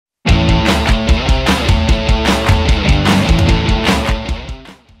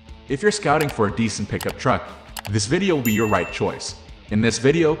If you're scouting for a decent pickup truck, this video will be your right choice. In this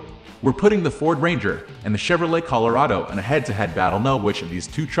video, we're putting the Ford Ranger and the Chevrolet Colorado in a head-to-head battle. Know which of these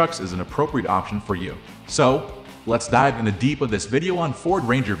two trucks is an appropriate option for you. So, let's dive in the deep of this video on Ford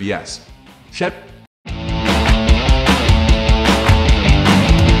Ranger vs. Chevy.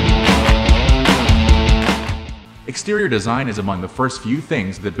 Exterior design is among the first few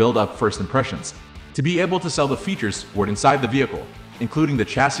things that build up first impressions. To be able to sell the features stored inside the vehicle, including the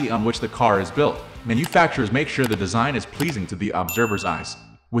chassis on which the car is built, manufacturers make sure the design is pleasing to the observer's eyes.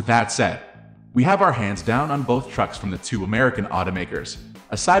 With that said, we have our hands down on both trucks from the two American automakers.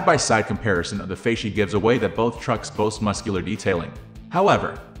 A side-by-side comparison of the fascia gives away that both trucks boast muscular detailing.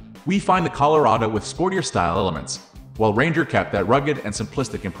 However, we find the Colorado with sportier style elements, while Ranger kept that rugged and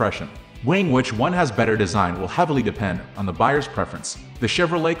simplistic impression. Weighing which one has better design will heavily depend on the buyer's preference. The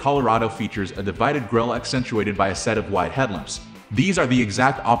Chevrolet Colorado features a divided grille accentuated by a set of wide headlamps. These are the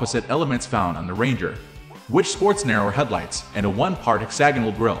exact opposite elements found on the Ranger, which sports narrower headlights and a one-part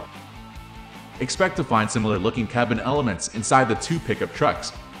hexagonal grille. Expect to find similar-looking cabin elements inside the two pickup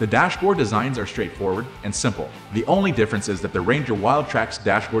trucks. The dashboard designs are straightforward and simple. The only difference is that the Ranger Wildtrak's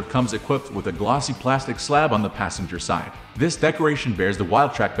dashboard comes equipped with a glossy plastic slab on the passenger side. This decoration bears the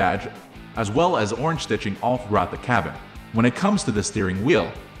Wildtrak badge, as well as orange stitching all throughout the cabin. When it comes to the steering wheel,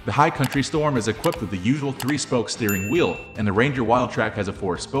 the High Country Storm is equipped with the usual 3-spoke steering wheel, and the Ranger Wildtrak has a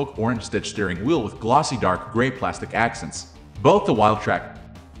 4-spoke orange-stitched steering wheel with glossy dark gray plastic accents. Both the Wildtrak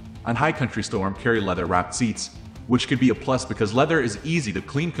and High Country Storm carry leather-wrapped seats, which could be a plus because leather is easy to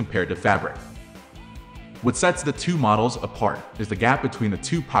clean compared to fabric. What sets the two models apart is the gap between the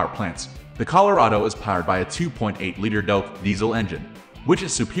two power plants. The Colorado is powered by a 2.8-liter Doak diesel engine, which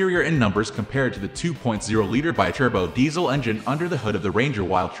is superior in numbers compared to the 2.0-liter bi-turbo diesel engine under the hood of the Ranger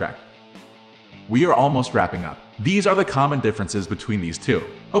Wildtrak. We are almost wrapping up. These are the common differences between these two.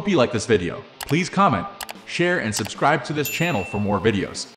 Hope you like this video. Please comment, share, and subscribe to this channel for more videos.